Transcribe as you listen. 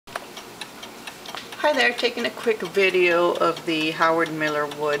Hi there, taking a quick video of the Howard Miller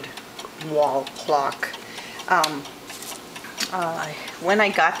wood wall clock. When I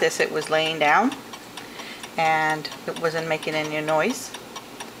got this, it was laying down and it wasn't making any noise,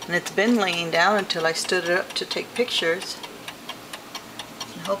 and it's been laying down until I stood it up to take pictures,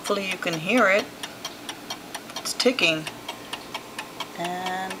 and hopefully you can hear it. It's ticking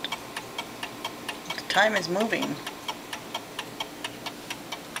and the time is moving,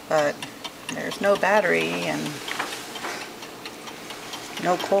 but there's no battery and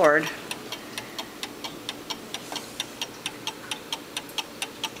no cord.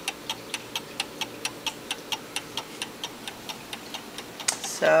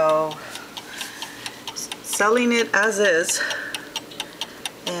 So, selling it as is,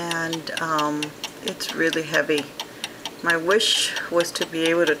 and it's really heavy. My wish was to be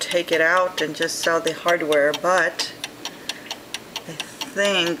able to take it out and just sell the hardware, but I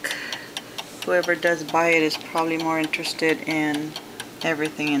think whoever does buy it is probably more interested in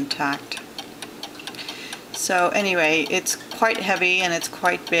everything intact. So anyway, it's quite heavy and it's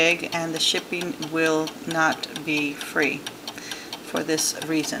quite big, and the shipping will not be free for this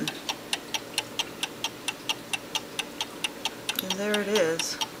reason. And there it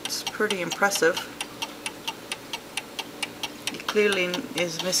is. It's pretty impressive. It clearly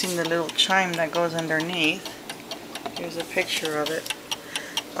is missing the little chime that goes underneath. Here's a picture of it.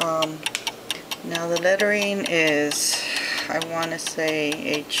 Now the lettering is, I want to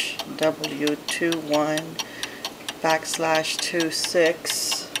say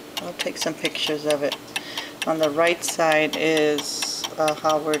HW21/26. I'll take some pictures of it. On the right side is a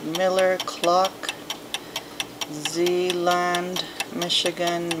Howard Miller clock, Zeeland,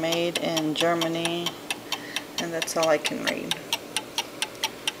 Michigan, made in Germany, and that's all I can read.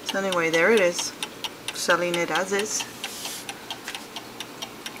 So anyway, there it is, selling it as is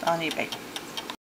on eBay.